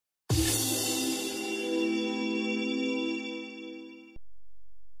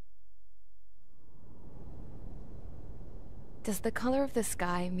Does the color of the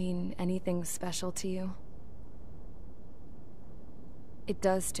sky mean anything special to you? It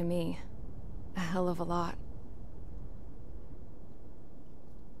does to me. A hell of a lot.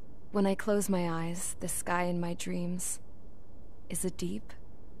 When I close my eyes, the sky in my dreams is a deep,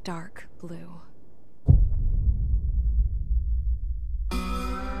 dark blue.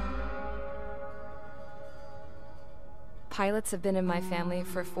 Pilots have been in my family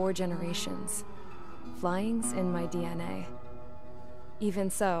for 4 generations. Flying's in my DNA.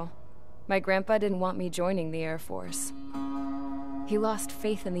 Even so, my grandpa didn't want me joining the Air Force. He lost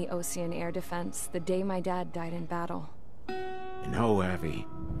faith in the Ocean Air Defense the day my dad died in battle. You know, Abby,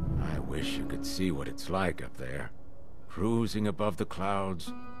 I wish you could see what it's like up there. Cruising above the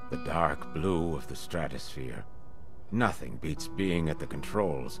clouds, the dark blue of the stratosphere. Nothing beats being at the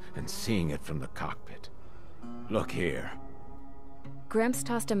controls and seeing it from the cockpit. Look here. Gramps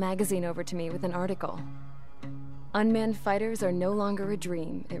tossed a magazine over to me with an article. Unmanned fighters are no longer a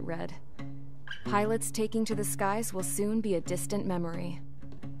dream, it read. Pilots taking to the skies will soon be a distant memory.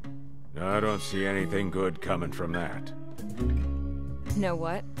 I don't see anything good coming from that. Know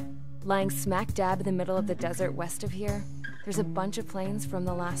what? Lying smack dab in the middle of the desert west of here, there's a bunch of planes from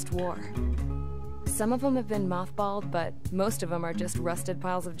the last war. Some of them have been mothballed, but most of them are just rusted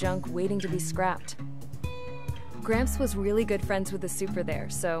piles of junk waiting to be scrapped. Gramps was really good friends with the super there,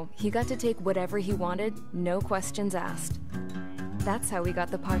 so he got to take whatever he wanted, no questions asked. That's how we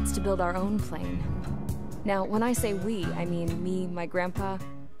got the parts to build our own plane. Now, when I say we, I mean me, my grandpa,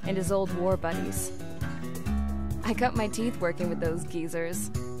 and his old war buddies. I cut my teeth working with those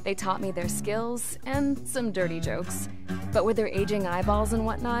geezers. They taught me their skills, and some dirty jokes. But with their aging eyeballs and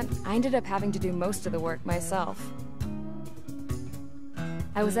whatnot, I ended up having to do most of the work myself.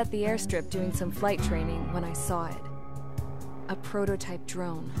 I was at the airstrip doing some flight training when I saw it. A prototype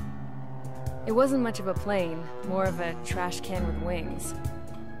drone. It wasn't much of a plane, more of a trash can with wings.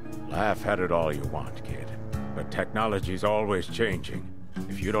 Laugh at it all you want, kid. But technology's always changing.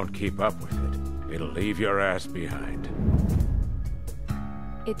 If you don't keep up with it, it'll leave your ass behind.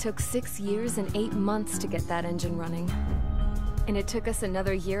 It took 6 years and 8 months to get that engine running. And it took us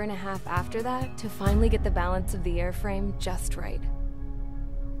another 1.5 years after that to finally get the balance of the airframe just right.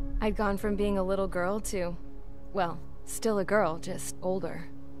 I'd gone from being a little girl to, well, still a girl, just older.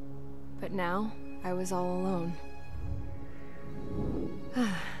 But now, I was all alone.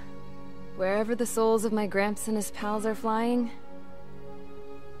 Wherever the souls of my Gramps and his pals are flying,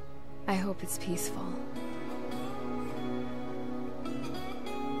 I hope it's peaceful.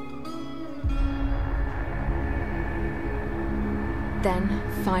 Then,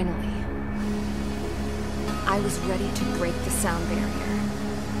 finally, I was ready to break the sound barrier.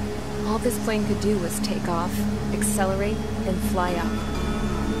 All this plane could do was take off, accelerate, and fly up.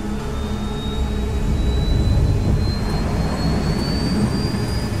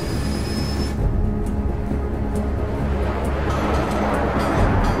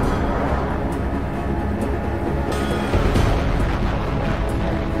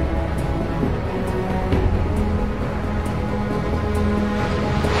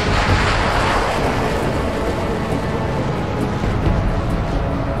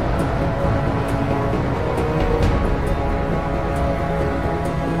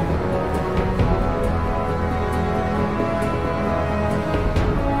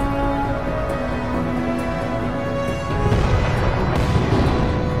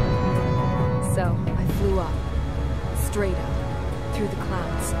 Straight up, through the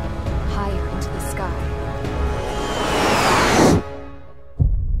clouds, higher into the sky.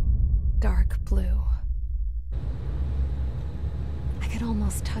 Dark blue. I could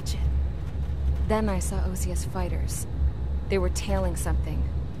almost touch it. Then I saw OCS fighters. They were tailing something.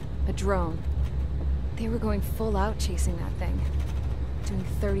 A drone. They were going full out chasing that thing. Doing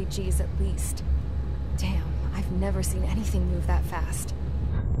 30 Gs at least. Damn, I've never seen anything move that fast.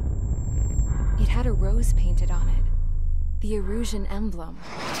 It had a rose painted on it. The Erusian emblem.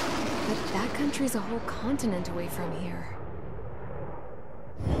 But that country's a whole continent away from here.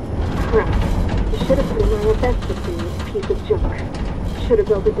 Right. You should have put in my invested in this piece of junk. Should have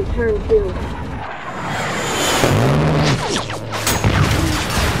built a return too.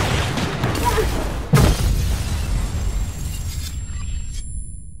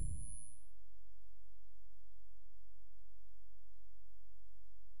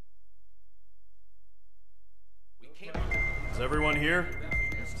 Is everyone here?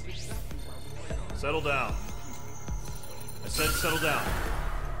 Settle down. I said settle down.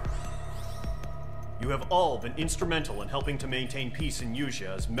 You have all been instrumental in helping to maintain peace in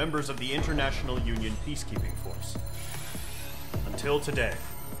Usea as members of the International Union Peacekeeping Force. Until today.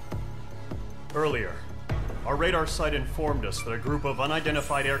 Earlier, Our radar site informed us that a group of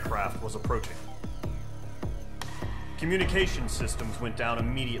unidentified aircraft was approaching. Communication systems went down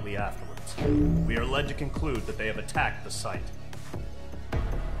immediately afterwards. We are led to conclude that they have attacked the site.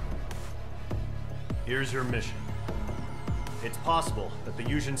 Here's your mission. It's possible that the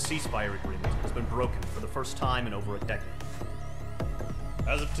Yuuzhan ceasefire agreement has been broken for the first time in over a decade.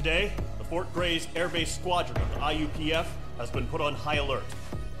 As of today, the Fort Grays Air Base Squadron of the IUPF has been put on high alert.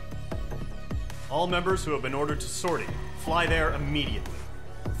 All members who have been ordered to sortie, fly there immediately.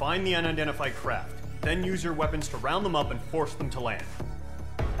 Find the unidentified craft, then use your weapons to round them up and force them to land.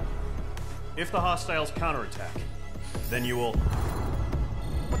 If the hostiles counterattack, then you will...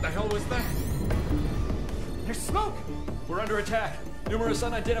 What the hell was that? There's smoke! We're under attack. Numerous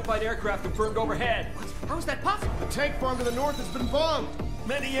unidentified aircraft confirmed overhead. What? How is that possible? The tank farm to the north has been bombed.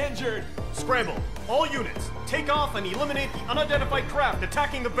 Many injured. Scramble! All units, take off and eliminate the unidentified craft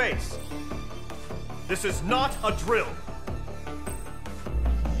attacking the base! This is not a drill!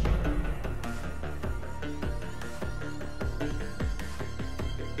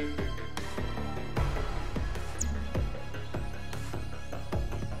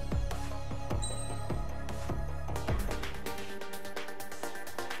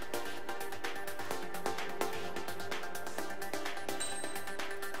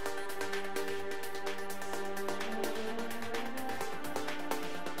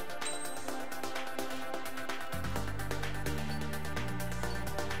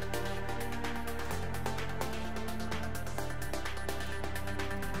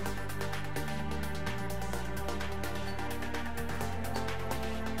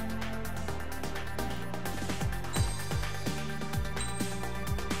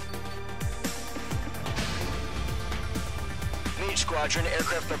 Squadron,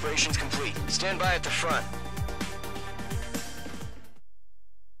 aircraft preparations complete. Stand by at the front.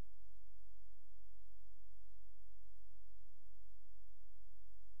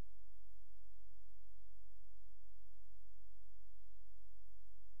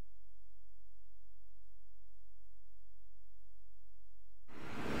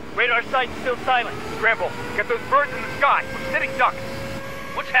 Radar site's still silent. Scramble. Get those birds in the sky. We're sitting ducks.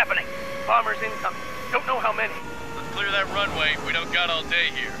 What's happening? Bombers incoming. Don't know how many. Clear that runway. We don't got all day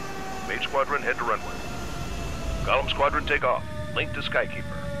here. Mage Squadron, head to runway. Column Squadron, take off. Link to Skykeeper.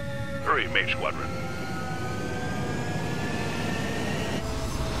 Hurry, Mage Squadron.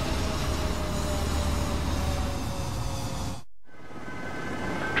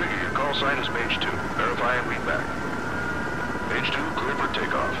 Trigger, your call sign is Mage 2. Verify and read back. Mage 2, clear for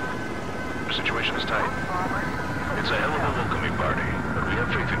takeoff. The situation is tight. It's a hell of a welcoming party, but we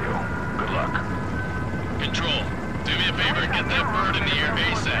have faith in you. Good luck. Control. Do me a favor and get that bird in the air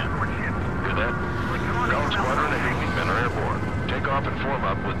ASAP. Hear that? Column Squadron and Hanging Men are airborne. Take off and form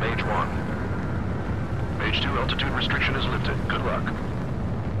up with Mage 1. Mage 2, altitude restriction is lifted. Good luck.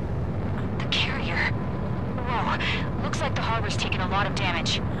 The carrier. Whoa. Looks like the harbor's taken a lot of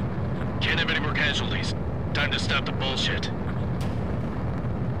damage. Can't have any more casualties. Time to stop the bullshit.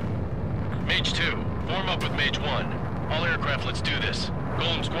 Mage 2, form up with Mage 1. All aircraft, let's do this.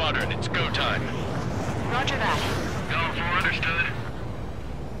 Golem Squadron, it's go time. Roger that. Going for understood.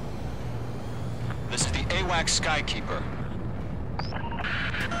 This is the AWACS Skykeeper.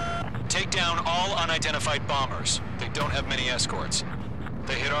 Take down all unidentified bombers. They don't have many escorts.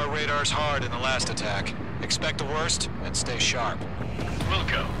 They hit our radars hard in the last attack. Expect the worst and stay sharp.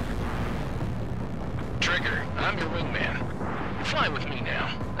 Wilco. Trigger, I'm your wingman. You fly with me now.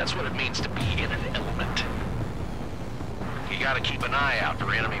 That's what it means to be in an element. You gotta keep an eye out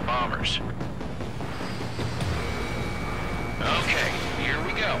for enemy bombers. Okay, here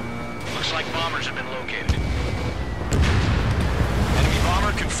we go. Looks like bombers have been located. Enemy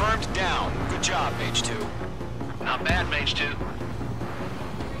bomber confirmed down. Good job, Mage 2. Not bad, Mage 2.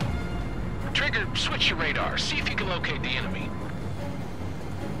 Trigger, switch your radar. See if you can locate the enemy.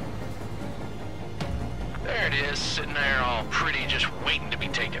 There it is, sitting there all pretty, just waiting to be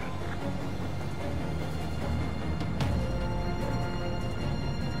taken.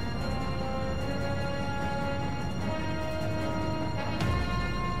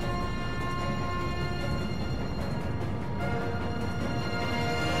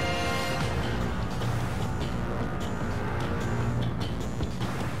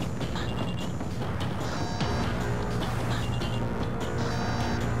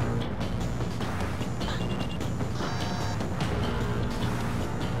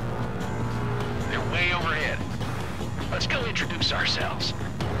 Let's go introduce ourselves.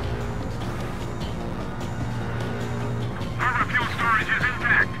 Harbor fuel storage is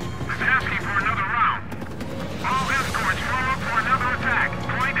intact. Just asking for another round. All escorts form up for another attack.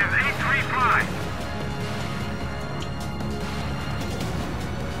 Point is 835.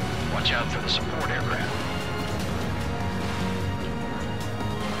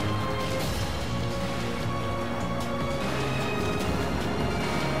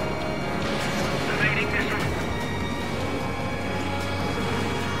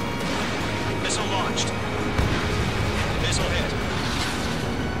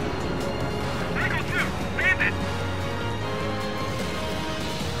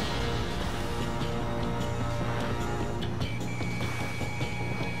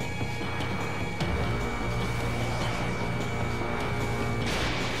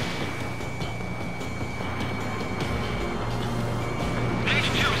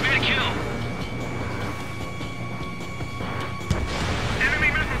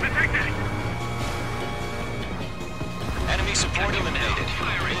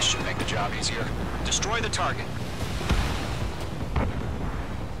 easier. Destroy the target.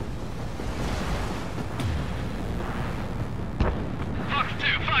 Fox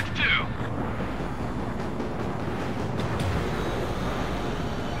 2, Fox 2!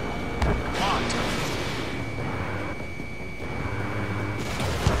 Locked.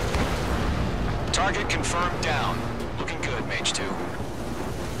 Target confirmed down. Looking good, Mage 2.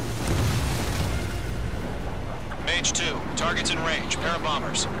 Mage 2, target's in range. Pair of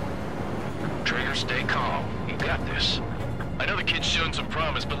bombers. Trigger, stay calm. You got this. I know the kid's shown some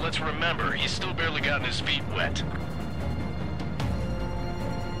promise, but let's remember, he's still barely gotten his feet wet.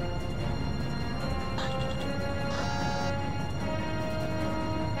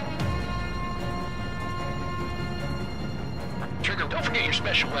 Trigger, don't forget your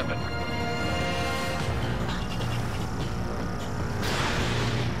special weapon.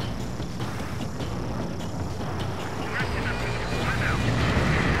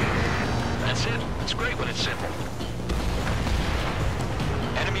 That's it. It's great when it's simple.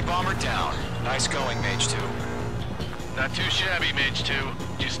 Enemy bomber down. Nice going, Mage 2. Not too shabby, Mage 2.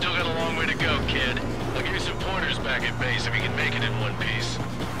 You still got a long way to go, kid. I'll give you some pointers back at base if you can make it in one piece.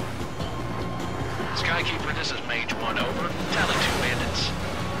 Skykeeper, this is Mage 1, over. Tally 2 bandits.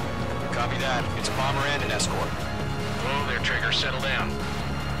 Copy that. It's bomber and an escort. Whoa there, Trigger. Settle down.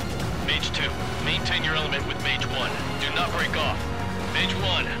 Mage 2, maintain your element with Mage 1. Do not break off. Mage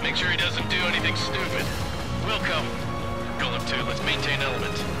 1, make sure he doesn't do anything stupid. Welcome. Golem 2, let's maintain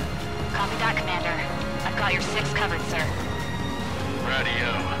element. Copy that, Commander. I've got your 6 covered, sir.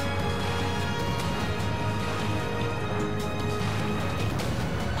 Radio.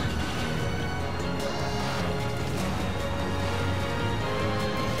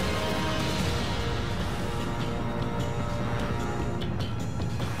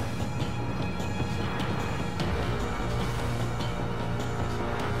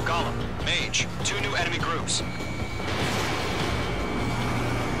 Golem, Mage, 2 new enemy groups.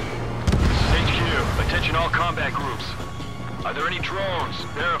 HQ, attention all combat groups. Are there any drones?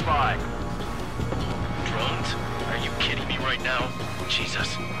 Verify. Drones? Are you kidding me right now?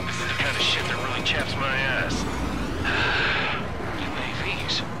 Jesus, this is the kind of shit that really chaps my ass.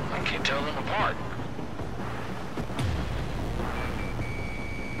 UAVs? I can't tell them apart.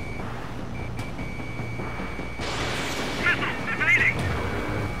 Missile, evading!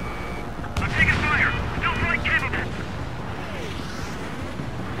 I'm taking fire! Still flight capable!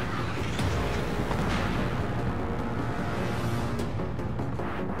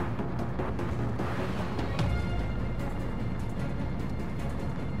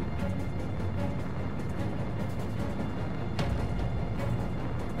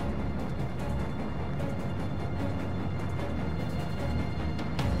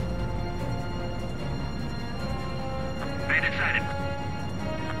 Bandit sighted.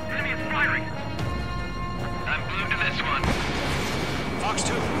 Enemy is firing! I'm glued to this one. Fox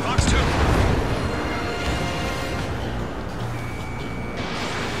 2, Fox 2.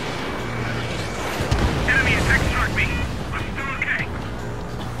 Enemy attack struck me. I'm still okay.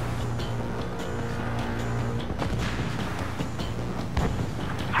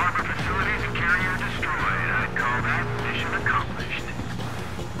 Harbor facilities and carrier destroyed. I'd call that mission accomplished.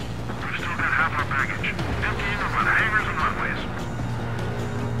 We've still got half our baggage. Emptying them on hangars and runways.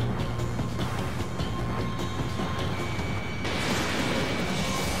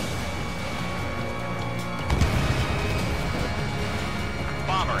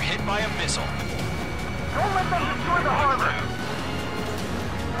 Bomber hit by a missile. Don't let them destroy the harbor!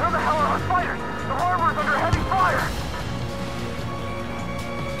 Where the hell are our fighters? The harbor's under heavy fire!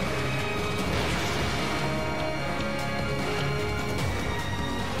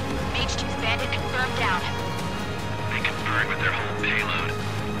 Mage 2's bandit confirmed down. They can burn with their whole payload.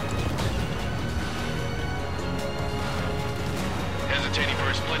 Hesitating for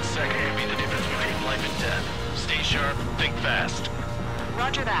a split second could be the difference between life and death. Stay sharp, think fast.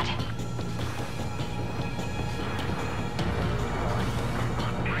 Roger that.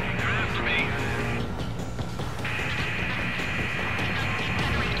 After me.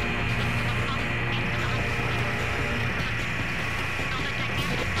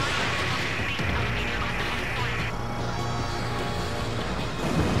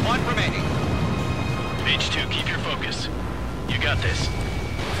 One remaining. Mage 2, keep your focus. You got this.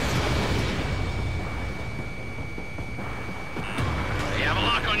 They have a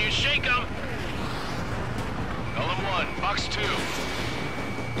lock on you, shake 'em! Golem 1, Fox 2.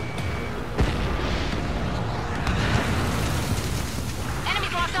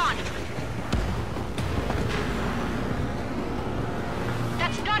 Enemy's locked on.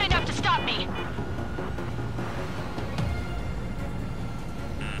 That's not enough to stop me.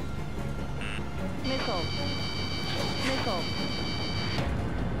 Missile. Missile.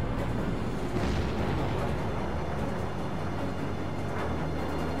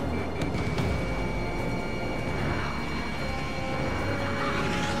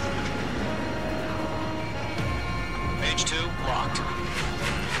 Mage 2, locked.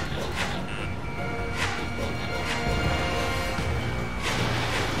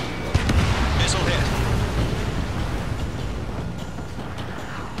 Missile hit.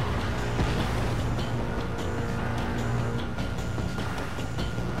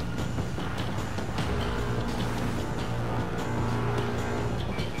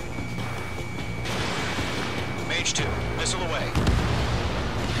 Mage 2, missile away.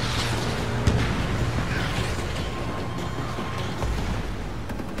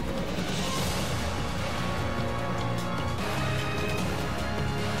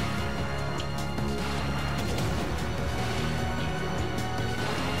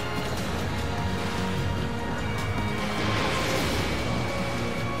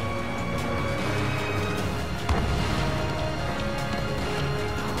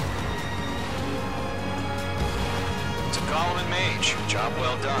 Golem and Mage. Job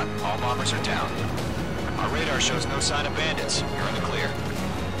well done. All bombers are down. Our radar shows no sign of bandits. You're in the clear.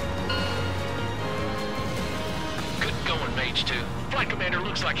 Good going, Mage 2. Flight Commander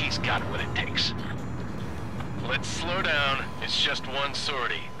looks like he's got what it takes. Let's slow down. It's just one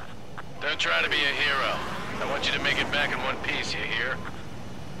sortie. Don't try to be a hero. I want you to make it back in one piece, you hear?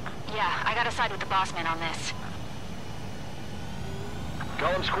 Yeah, I gotta side with the boss man on this.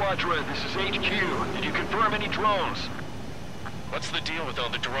 Golem Squadron, this is HQ. Did you confirm any drones? What's the deal with all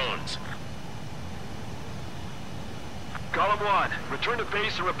the drones? Golem 1, return to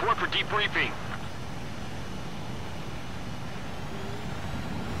base and report for debriefing.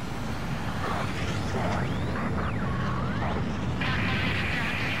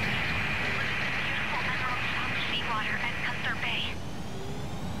 Seawater at Gunther Bay.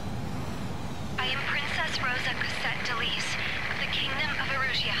 I am Princess Rosa Cosette Delise of the Kingdom of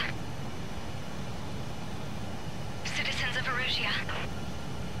Erusia. Citizens of Erusia,